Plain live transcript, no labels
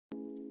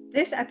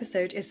This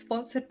episode is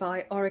sponsored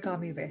by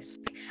Origami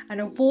Risk,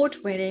 an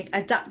award-winning,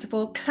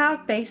 adaptable,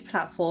 cloud-based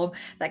platform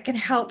that can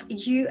help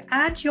you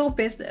and your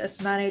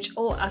business manage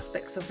all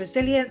aspects of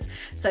resilience,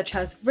 such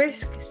as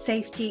risk,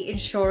 safety,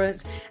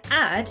 insurance,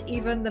 and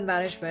even the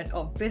management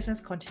of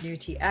business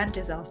continuity and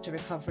disaster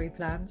recovery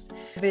plans.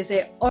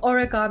 Visit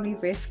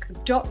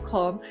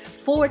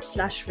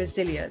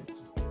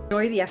origamirisk.com/resilience.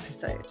 Enjoy the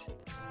episode.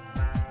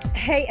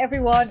 Hey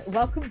everyone,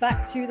 welcome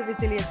back to the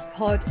Resilience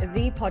Pod,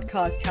 the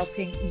podcast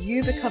helping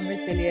you become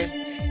resilient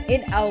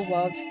in our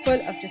world full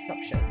of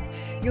disruptions.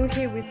 You're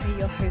here with me,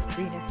 your host,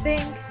 Reena Singh.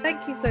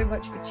 Thank you so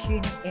much for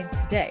tuning in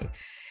today.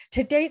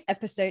 Today's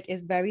episode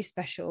is very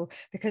special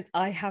because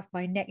I have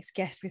my next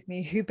guest with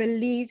me who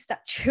believes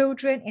that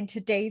children in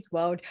today's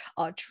world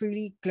are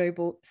truly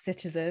global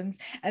citizens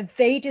and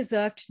they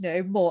deserve to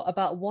know more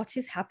about what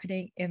is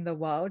happening in the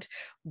world.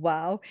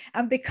 Wow.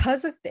 And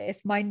because of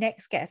this, my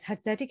next guest has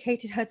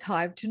dedicated her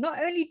time to not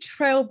only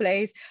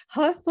trailblaze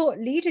her thought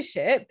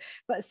leadership,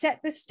 but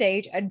set the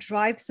stage and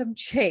drive some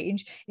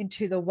change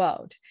into the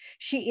world.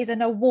 She is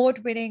an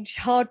award-winning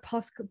child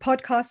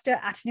podcaster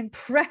at an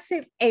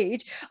impressive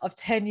age of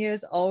 10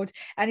 years old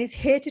and is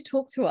here to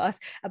talk to us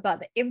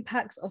about the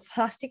impacts of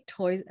plastic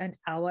toys and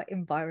our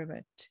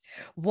environment.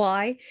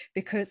 Why?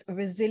 Because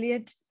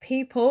resilient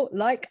people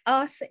like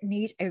us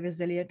need a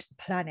resilient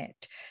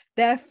planet.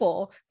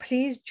 Therefore,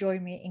 please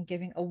join me in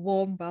giving a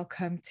warm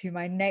welcome to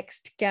my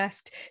next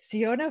guest,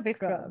 Siona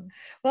Vikram.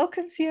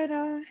 Welcome,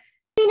 Siona.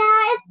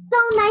 It's so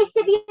nice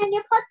to be on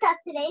your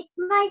podcast today. It's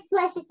my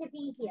pleasure to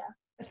be here.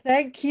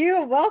 Thank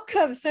you.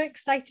 Welcome. So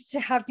excited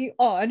to have you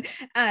on.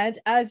 And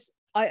as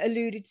I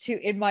alluded to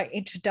in my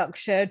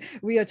introduction,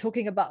 we are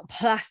talking about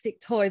plastic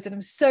toys, and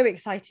I'm so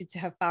excited to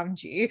have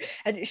found you.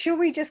 And should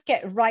we just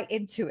get right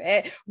into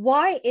it?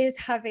 Why is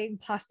having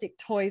plastic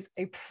toys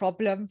a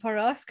problem for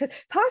us? Because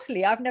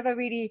personally, I've never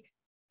really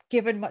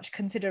given much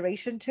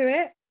consideration to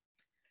it.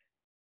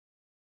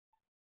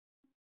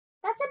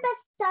 That's the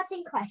best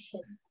starting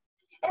question.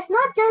 It's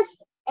not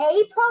just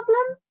a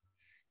problem.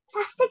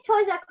 Plastic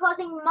toys are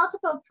causing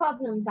multiple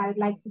problems, I would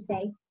like to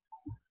say.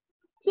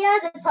 Here are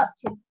the top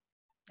two.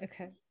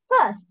 Okay.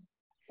 First,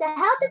 the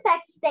health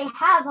effects they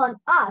have on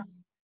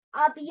us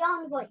are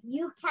beyond what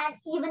you can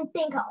even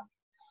think of.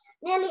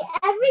 Nearly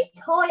every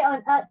toy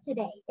on Earth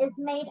today is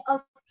made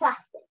of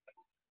plastic,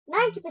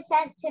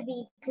 90% to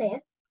be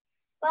clear.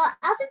 But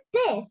out of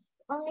this,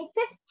 only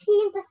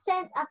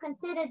 15% are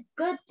considered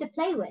good to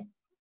play with.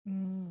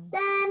 Then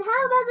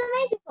how about the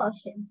major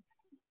portion?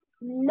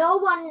 No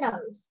one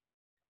knows.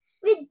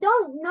 We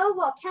don't know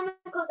what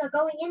chemicals are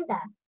going in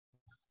there.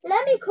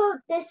 Let me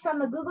quote this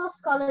from a Google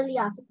scholarly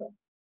article.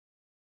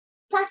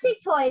 Plastic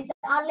toys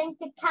are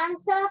linked to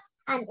cancer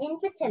and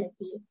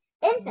infertility.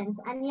 Infants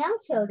and young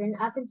children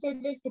are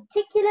considered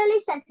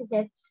particularly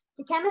sensitive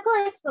to chemical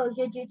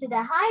exposure due to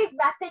their high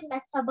rapid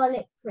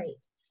metabolic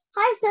rate,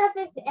 high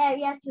surface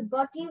area to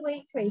body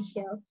weight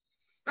ratio,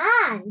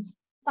 and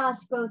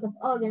fast growth of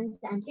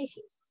organs and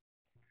tissues.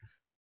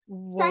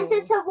 Whoa.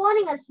 Scientists are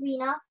warning us,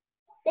 Reena.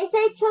 They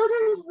say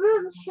children's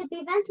rooms should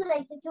be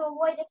ventilated to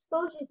avoid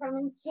exposure from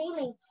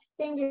inhaling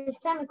dangerous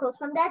chemicals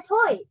from their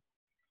toys.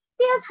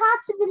 Feels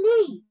hard to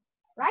believe,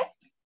 right?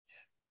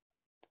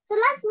 So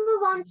let's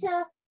move on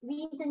to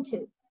reason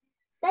 2.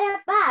 They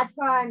are bad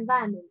for our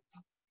environment.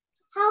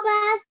 How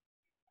bad?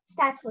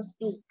 Stats will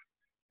speak.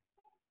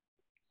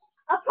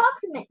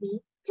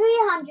 Approximately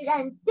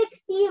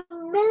 360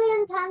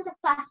 million tons of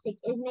plastic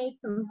is made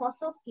from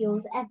fossil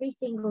fuels every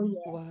single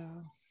year.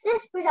 Wow.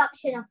 This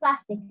production of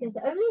plastic is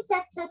only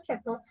set to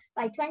triple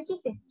by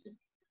 2050.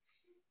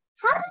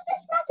 How does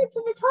this matter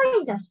to the toy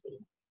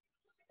industry?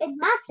 It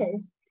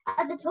matters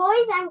as the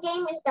toys and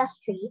game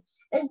industry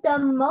is the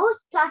most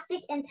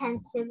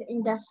plastic-intensive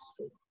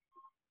industry.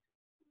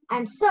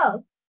 And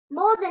so,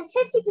 more than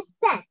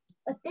 50%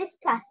 of this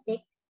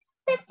plastic,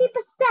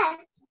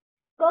 50%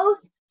 goes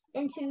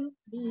into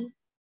the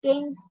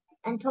games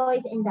and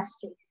toys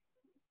industry.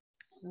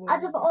 Wow.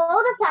 Out of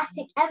all the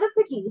plastic ever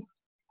produced,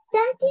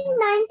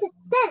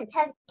 79%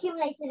 has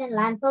accumulated in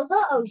landfills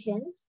or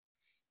oceans,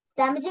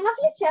 damaging our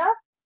future.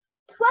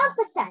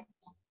 12%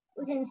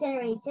 was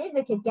incinerated,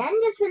 which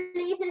again just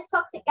releases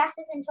toxic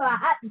gases into our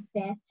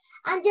atmosphere,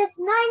 and just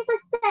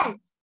 9%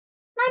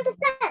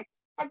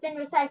 has been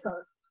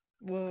recycled.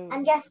 Whoa.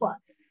 And guess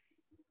what?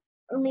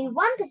 Only 1%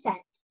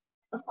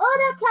 of all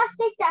the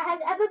plastic that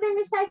has ever been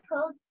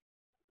recycled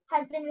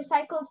has been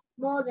recycled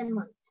more than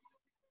once.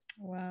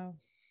 Wow.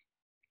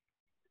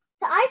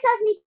 So I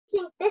certainly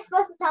think this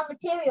versatile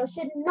material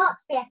should not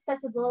be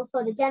accessible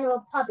for the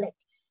general public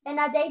in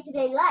our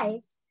day-to-day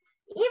lives,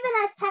 even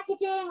as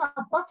packaging or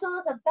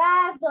bottles or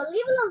bags or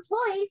leave alone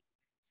toys.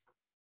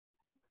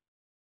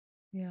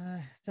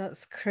 Yeah,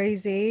 that's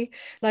crazy.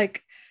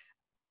 Like,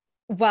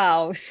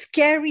 wow,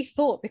 scary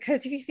thought,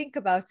 because if you think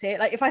about it,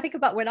 like if I think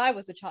about when I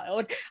was a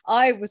child,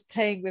 I was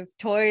playing with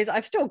toys.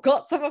 I've still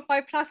got some of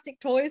my plastic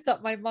toys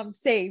that my mum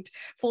saved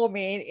for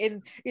me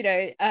in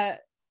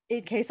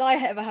in case I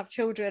ever have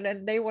children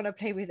and they want to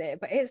play with it.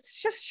 But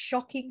it's just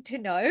shocking to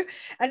know.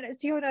 And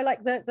so,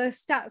 like the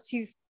stats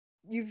you've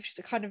you've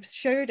kind of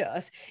showed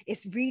us,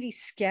 it's really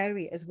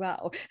scary as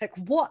well. Like,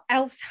 what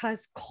else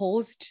has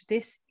caused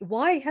this?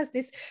 Why has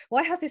this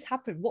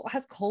happened? What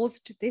has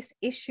caused this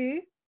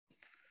issue?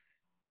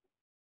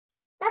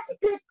 That's a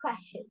good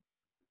question.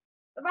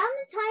 Around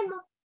the time of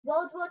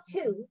World War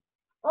II,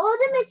 all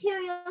the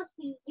materials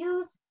we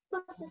use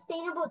for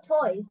sustainable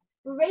toys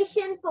were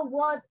rationed for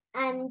war,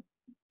 and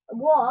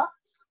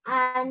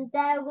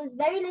there was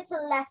very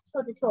little left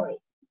for the toys.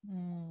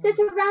 So it's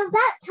around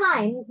that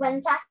time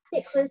when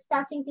plastic was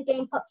starting to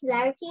gain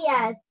popularity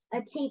as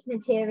a cheap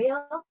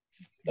material.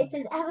 It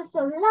is ever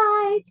so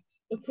light,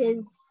 it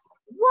is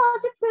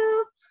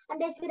waterproof,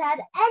 and they could add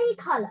any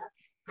color.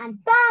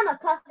 And bam, a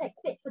perfect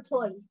fit for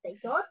toys, they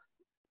thought.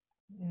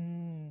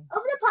 Over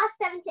the past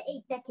 7 to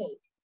 8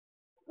 decades,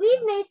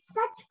 we've made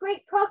such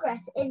great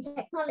progress in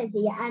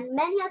technology and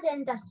many other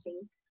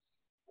industries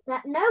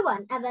that no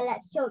one ever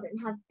lets children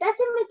have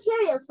better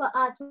materials for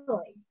our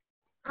toys.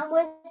 And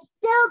we're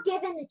still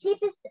given the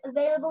cheapest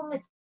available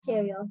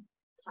material,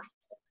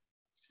 plastic.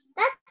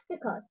 That's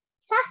because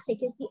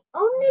plastic is the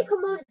only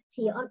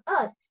commodity on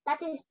Earth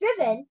that is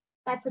driven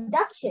by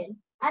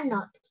production and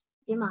not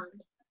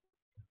demand.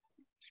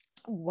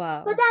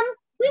 Wow. For them,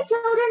 we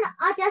children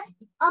are just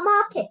a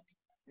market.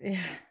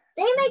 Yeah.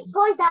 They make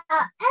toys that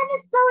are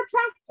ever so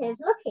attractive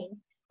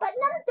looking, but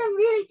none of them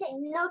really take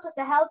note of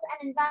the health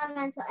and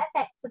environmental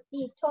effects of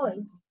these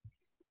toys.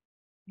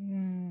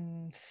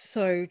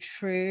 So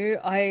true.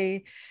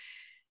 It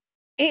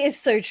is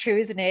so true,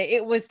 isn't it?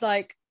 It was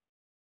like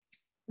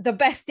the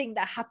best thing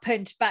that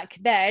happened back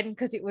then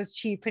because it was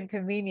cheap and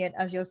convenient,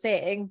 as you're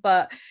saying,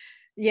 but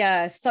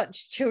yeah,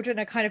 such children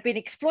are kind of being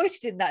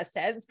exploited in that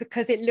sense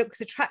because it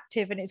looks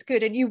attractive and it's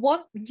good, and you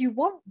want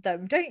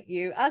them, don't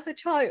you? As a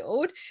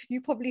child,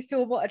 you probably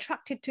feel more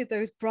attracted to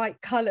those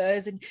bright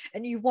colors and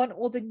you want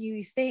all the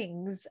new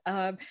things.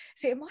 So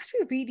it must be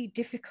really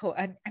difficult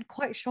and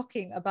quite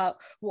shocking about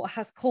what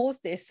has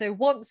caused this. So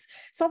once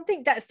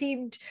something that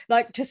seemed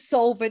like to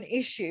solve an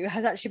issue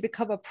has actually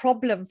become a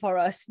problem for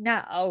us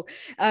now.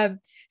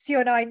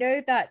 Siona, I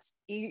know that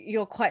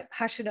you're quite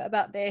passionate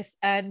about this,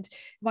 and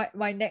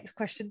my next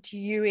question to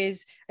you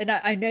is, and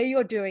I know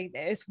you're doing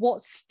this,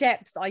 what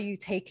steps are you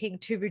taking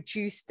to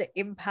reduce the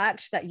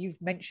impact that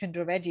you've mentioned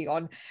already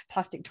on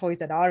plastic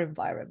toys and our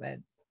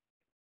environment?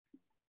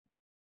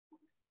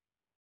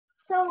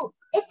 So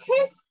it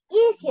is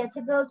easier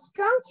to build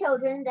strong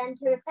children than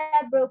to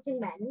repair broken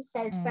men,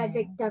 said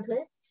Frederick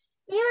Douglass.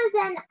 He was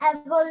an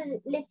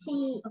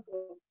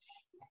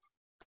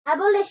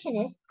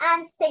abolitionist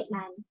and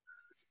statesman.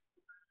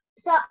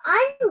 So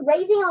I'm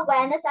raising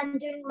awareness and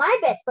doing my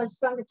bit for a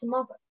stronger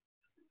tomorrow.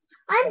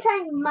 I'm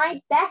trying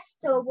my best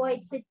to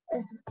avoid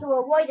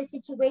a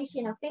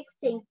situation of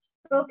fixing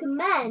broken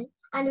men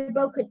and a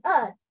broken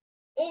earth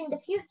in the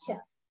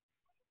future.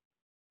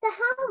 So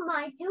how am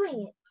I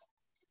doing it?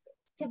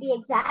 To be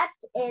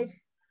exact, is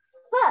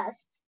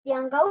first, the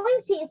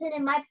ongoing season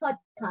in my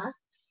podcast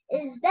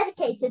is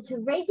dedicated to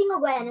raising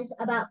awareness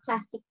about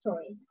plastic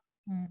toys.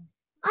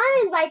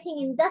 I'm inviting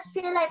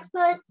industrial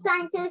experts,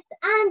 scientists,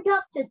 and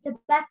doctors to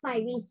back my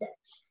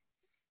research.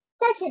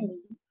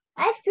 Secondly,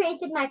 I've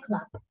created my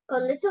club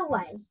called Little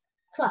Wise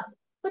Club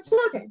for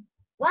Children.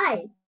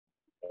 WISE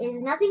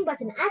is nothing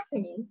but an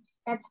acronym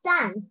that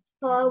stands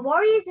for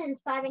Warriors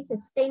Inspiring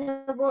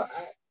Sustainable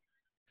Earth.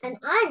 And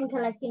I'm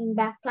collecting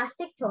back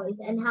plastic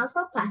toys and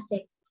household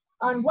plastics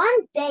on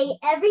one day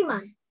every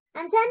month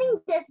and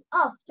sending this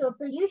off to a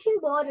pollution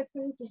board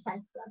approved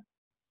recycler.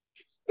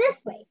 This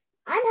way,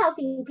 I'm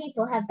helping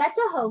people have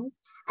better homes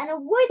and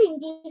avoiding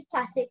these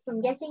plastics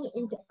from getting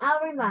into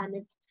our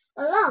environment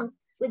along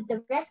with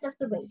the rest of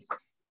the waste.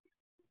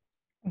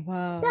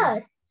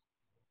 Wow.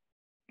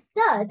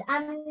 Third,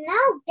 I'm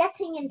now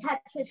getting in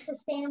touch with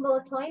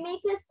sustainable toy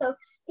makers so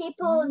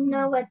people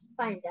know where to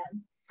find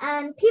them.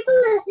 And people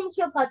listening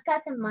to your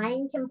podcast and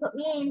mine can put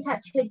me in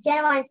touch with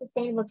genuine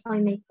sustainable toy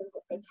makers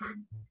if they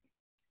can.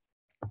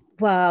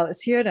 Wow,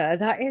 Siona,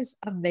 that is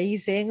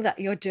amazing that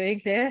you're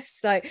doing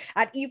this, like,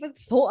 and even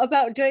thought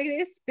about doing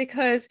this,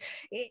 because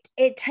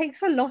it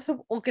takes a lot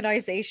of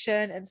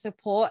organization and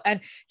support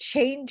and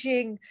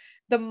changing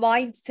the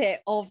mindset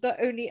of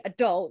not only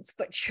adults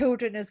but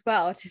children as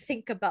well to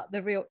think about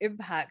the real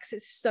impacts.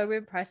 It's so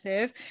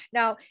impressive.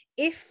 Now,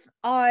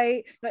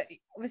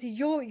 obviously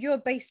you're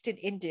based in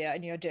India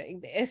and you're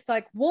doing this,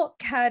 like, what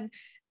can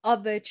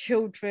other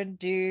children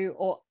do,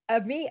 or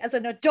me as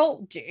an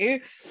adult do,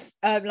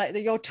 like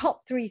your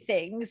top 3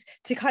 things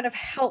to kind of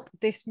help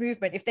this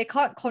movement? If they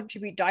can't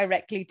contribute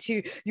directly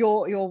to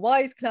your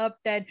WISE Club,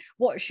 then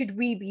what should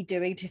we be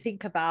doing to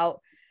think about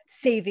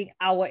saving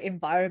our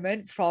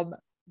environment from,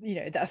 you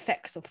know, the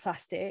effects of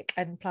plastic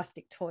and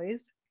plastic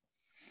toys?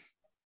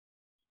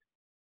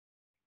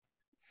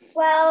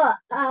 Well,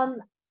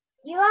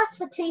 you asked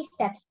for 3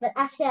 steps, but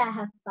actually I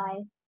have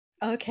 5.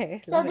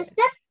 Okay. So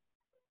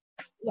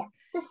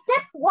the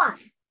step 1,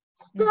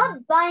 stop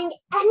buying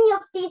any of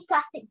these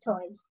plastic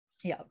toys.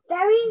 Yeah.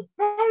 Very,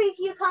 very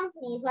few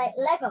companies like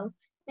Lego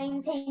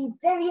maintain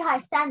very high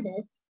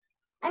standards.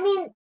 I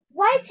mean,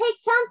 why take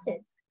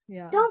chances?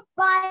 Yeah. Don't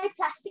buy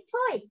plastic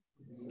toys.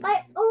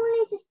 Buy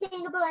only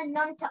sustainable and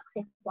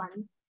non-toxic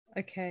ones.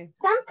 Okay.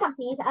 Some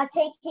companies are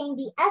taking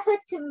the effort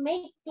to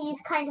make these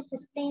kind of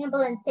sustainable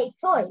and safe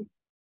toys.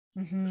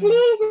 Mm-hmm.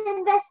 Please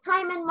invest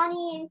time and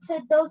money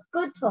into those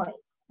good toys.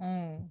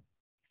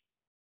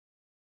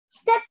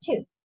 Step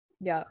 2.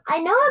 Yeah. I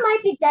know it might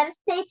be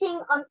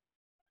devastating on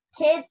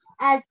kids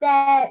as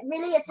they're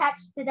really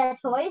attached to their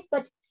toys,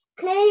 but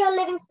clear your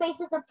living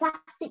spaces of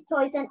plastic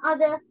toys and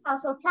other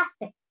household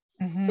plastics.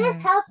 Mm-hmm.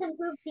 This helps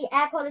improve the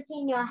air quality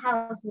in your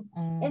house with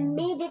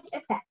immediate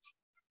effect.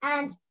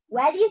 And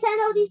where do you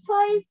send all these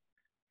toys?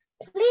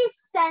 Please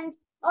send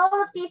all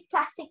of these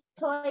plastic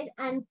toys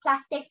and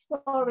plastics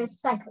for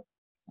recycling.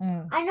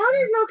 I know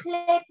there's no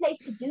clear place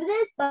to do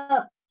this,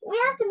 but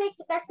we have to make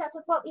the best out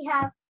of what we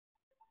have.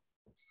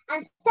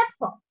 And step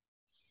 4.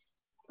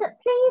 So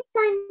please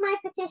sign my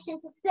petition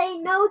to say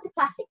no to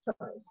plastic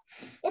toys.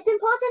 It's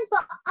important for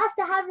us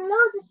to have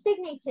loads of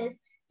signatures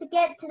to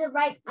get to the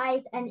right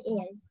eyes and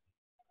ears.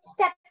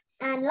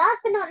 And last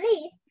but not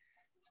least,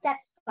 step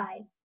 5.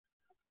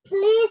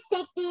 Please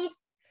take these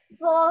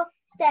 4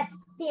 steps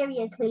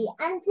seriously,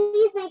 and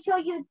please make sure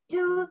you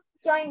do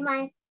join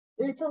my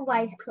Little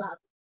Wise Club.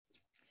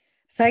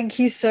 Thank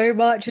you so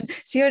much. And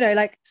Siona,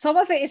 like, some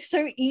of it is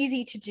so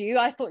easy to do.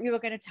 I thought you were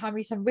going to tell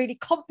me some really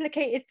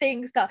complicated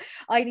things that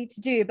I need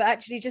to do, but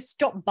actually just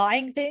stop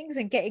buying things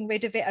and getting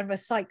rid of it and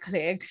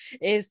recycling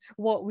is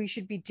what we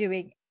should be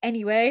doing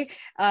anyway.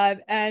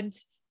 And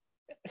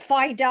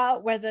find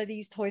out whether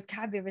these toys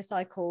can be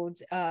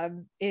recycled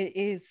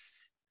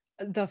is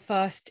the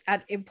first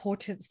and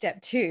important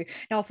step too.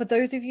 Now, for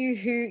those of you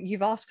who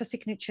you've asked for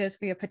signatures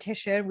for your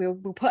petition, we'll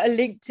put a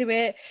link to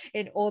it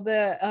in all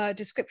the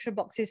description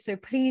boxes, so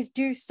please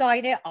do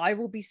sign it. I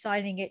will be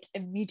signing it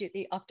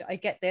immediately after I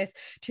get this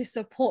to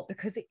support,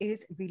 because it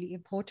is really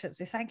important.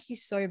 So thank you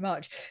so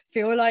much.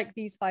 Feel like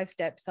these 5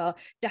 steps are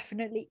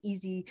definitely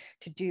easy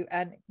to do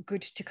and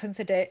good to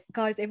consider.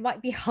 Guys, it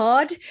might be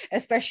hard,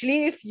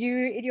 especially if you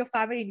in your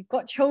family, you've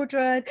got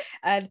children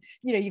and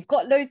you've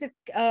got loads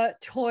of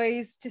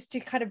toys, just to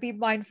kind of be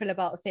mindful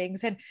about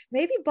things and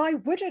maybe buy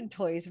wooden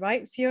toys,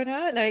 right,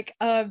 Siona? Like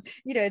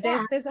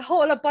there's a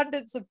whole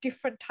abundance of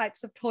different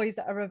types of toys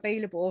that are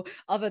available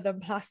other than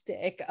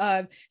plastic,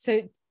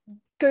 so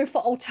go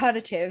for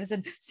alternatives.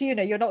 And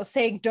Siona, you're not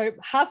saying don't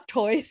have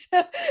toys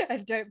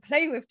and don't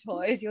play with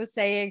toys, you're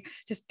saying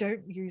just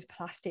don't use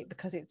plastic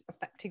because it's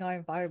affecting our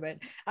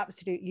environment.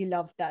 Absolutely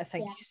love that.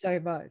 Thank you so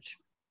much.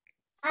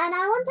 And I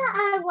want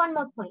to add one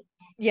more point.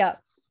 Yeah.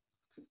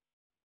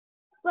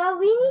 Well,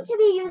 we need to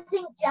be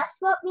using just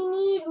what we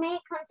need when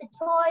it comes to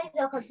toys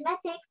or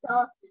cosmetics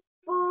or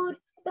food,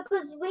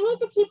 because we need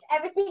to keep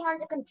everything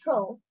under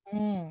control.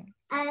 And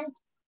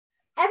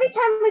every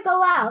time we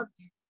go out,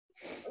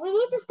 we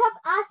need to stop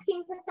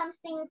asking for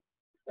something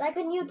like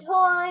a new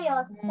toy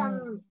or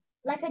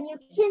like a new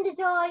Kinder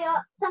Joy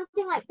or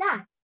something like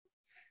that.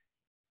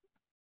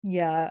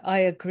 Yeah, I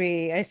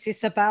agree.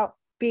 It's about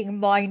being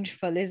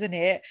mindful, isn't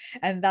it?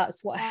 And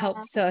that's what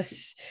helps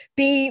us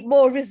be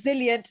more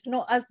resilient,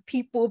 not as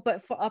people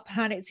but for our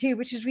planet too,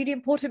 which is really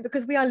important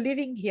because we are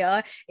living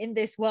here in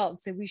this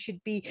world, so we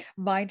should be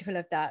mindful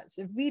of that.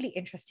 So really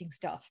interesting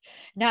stuff.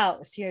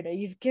 Now, Siona,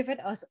 you've given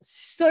us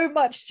so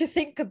much to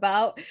think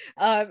about,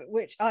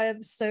 which I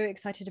am so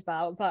excited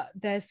about, but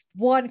there's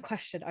one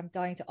question I'm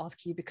dying to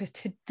ask you, because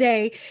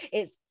today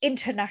it's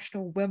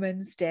International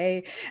Women's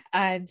Day,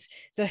 and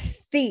the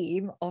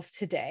theme of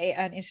today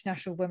and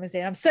International Women's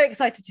Day, and I'm so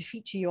excited to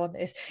feature you on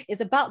this,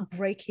 is about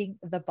breaking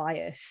the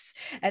bias.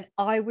 And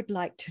I would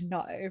like to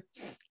know,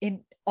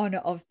 in honor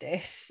of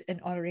this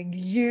and honoring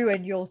you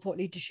and your thought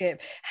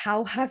leadership,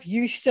 how have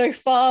you so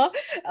far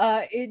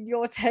in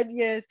your 10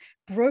 years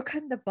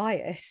broken the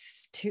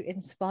bias to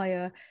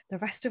inspire the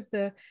rest of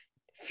the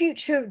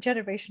future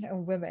generation of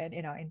women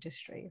in our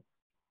industry?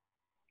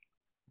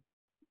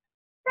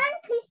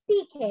 Frankly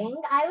speaking,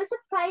 I was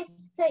surprised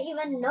to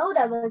even know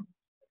there was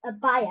a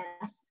bias.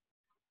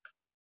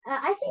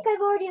 I think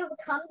I've already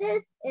overcome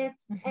this, if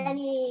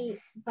any,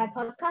 by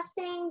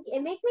podcasting.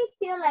 It makes me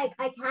feel like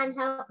I can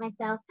help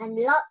myself and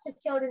lots of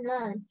children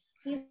learn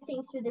new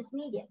things through this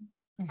medium.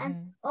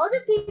 And all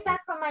the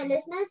feedback from my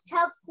listeners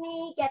helps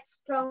me get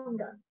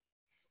stronger.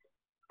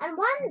 And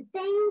one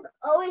thing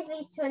always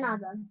leads to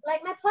another.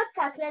 Like my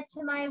podcast led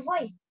to my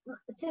voice,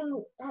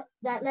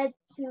 that led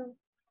to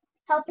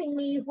helping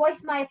me voice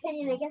my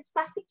opinion against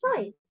plastic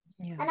toys.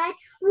 And I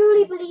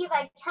truly believe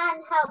I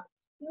can help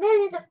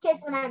millions of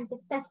kids when I'm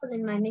successful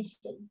in my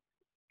mission.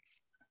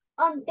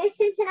 On this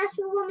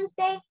International Women's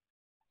Day,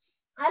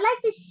 I'd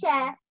like to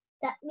share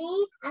that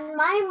me and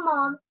my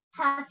mom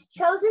have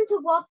chosen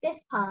to walk this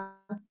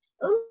path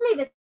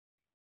only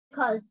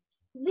because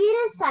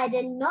we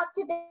decided not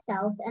to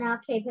ourselves and our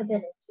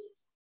capabilities.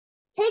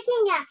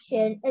 Taking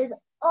action is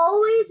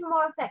always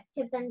more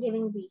effective than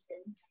giving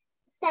reasons.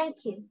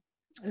 Thank you.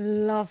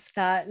 Love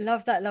that.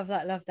 Love that. Love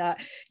that. Love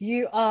that.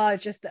 You are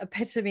just the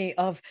epitome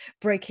of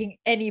breaking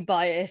any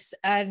bias.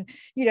 And,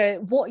 you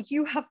know, what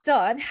you have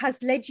done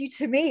has led you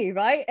to me,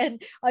 right?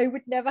 And I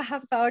would never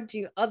have found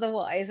you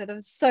otherwise. And I'm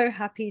so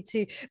happy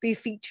to be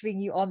featuring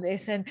you on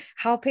this and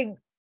helping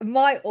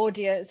my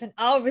audience and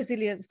our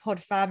Resilience Pod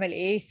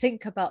family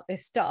think about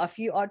this stuff.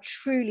 You are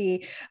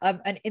truly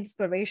an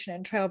inspiration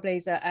and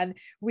trailblazer. And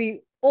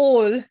we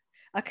all,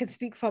 I can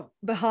speak from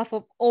behalf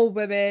of all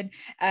women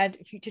and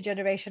future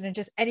generation and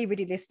just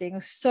anybody listening,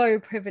 so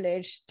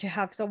privileged to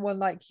have someone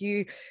like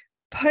you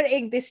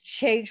putting this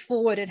change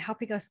forward and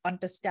helping us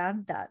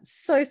understand that.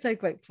 So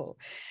grateful.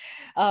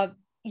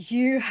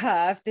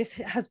 This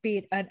has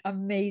been an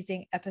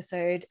amazing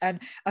episode, and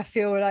I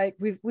feel like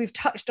we've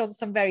touched on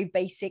some very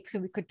basics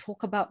and we could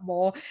talk about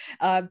more.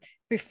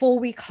 Before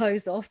we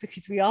close off,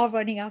 because we are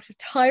running out of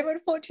time,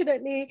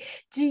 unfortunately,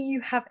 do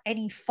you have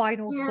any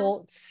final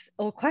thoughts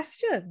or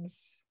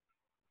questions?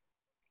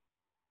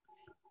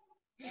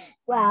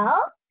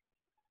 Well,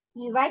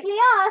 you rightly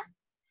asked,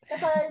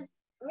 because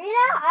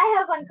Rina, I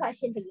have one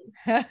question for you.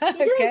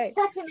 You're doing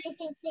such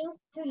amazing things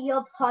to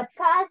your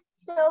podcast.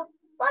 So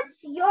what's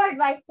your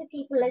advice to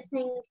people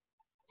listening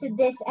to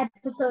this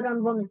episode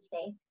on Women's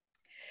Day?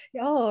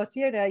 Oh,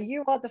 Sienna,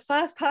 you are the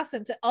first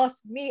person to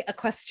ask me a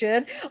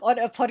question on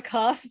a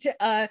podcast.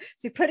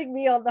 So putting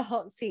me on the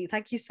hot seat.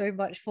 Thank you so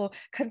much for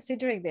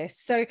considering this.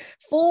 So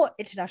for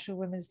International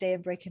Women's Day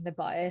and breaking the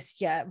bias,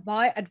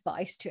 my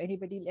advice to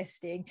anybody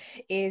listening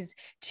is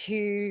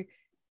to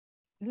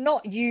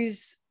not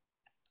use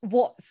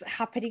what's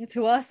happening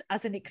to us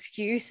as an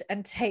excuse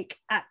and take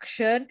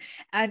action.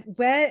 And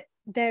where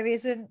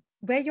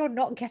you're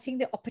not getting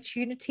the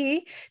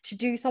opportunity to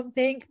do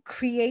something,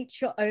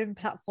 create your own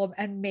platform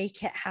and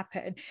make it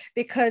happen.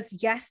 Because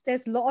yes,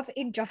 there's a lot of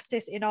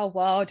injustice in our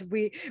world.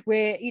 There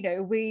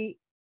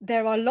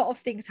are a lot of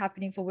things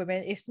happening for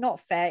women. It's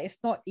not fair, it's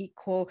not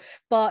equal.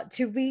 But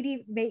to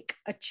really make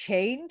a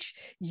change,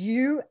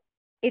 you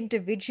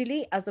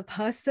individually as a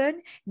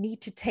person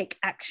need to take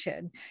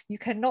action. You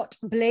cannot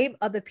blame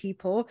other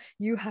people.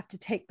 You have to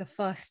take the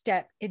first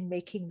step in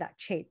making that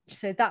change.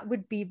 So that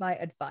would be my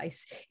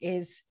advice,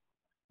 is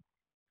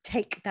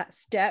take that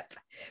step,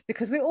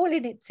 because we're all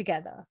in it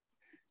together.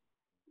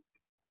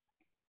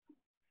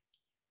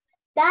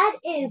 That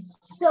is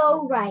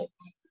so right.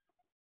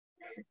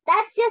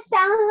 That just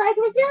sounds like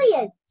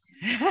resilience.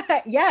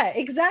 Yeah,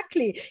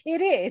 exactly,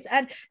 it is.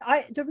 And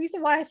the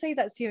reason why I say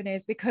that, Sienna,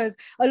 is because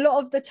a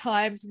lot of the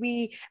times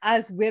we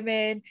as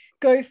women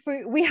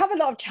we have a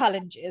lot of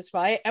challenges,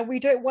 right? And we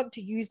don't want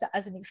to use that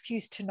as an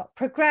excuse to not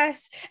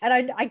progress.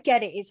 And I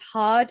get it, it's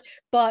hard,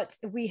 but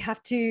we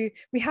have to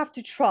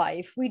try.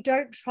 If we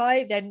don't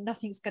try, then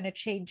nothing's going to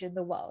change in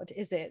the world,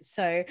 is it?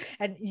 So,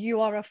 and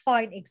you are a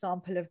fine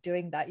example of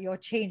doing that. You're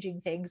changing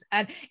things,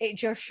 and it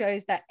just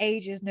shows that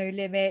age is no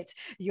limit.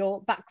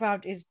 Your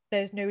background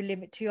there's no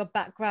limit to your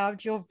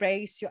background, your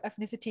race, your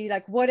ethnicity,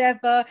 like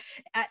whatever.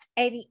 At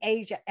any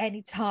age, at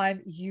any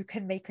time, you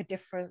can make a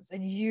difference,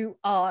 and you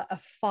are a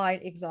fine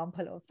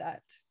example of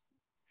that.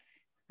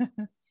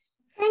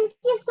 Thank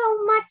you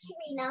so much,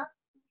 Rina.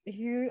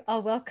 You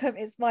are welcome.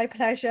 It's my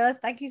pleasure.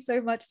 Thank you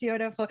so much,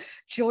 Sienna, for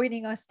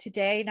joining us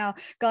today. Now,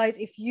 guys,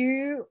 if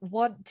you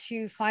want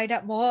to find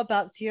out more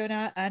about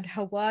Sienna and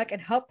her work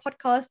and her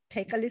podcast,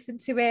 take a listen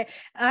to it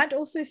and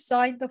also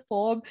sign the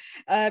form,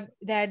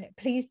 then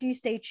please do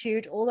stay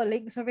tuned. All the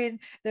links are in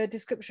the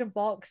description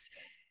box.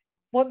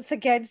 Once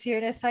again,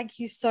 Sienna, thank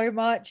you so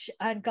much.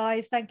 And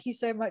guys, thank you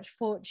so much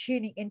for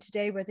tuning in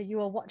today, whether you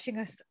are watching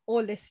us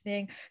or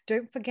listening.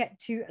 Don't forget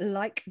to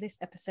like this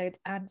episode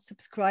and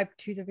subscribe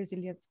to the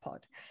Resilience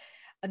Pod.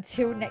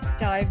 Until next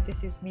time,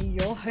 this is me,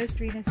 your host,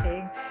 Rina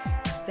Singh,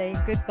 saying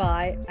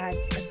goodbye. And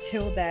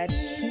until then,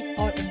 keep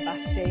on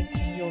investing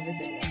in your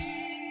resilience.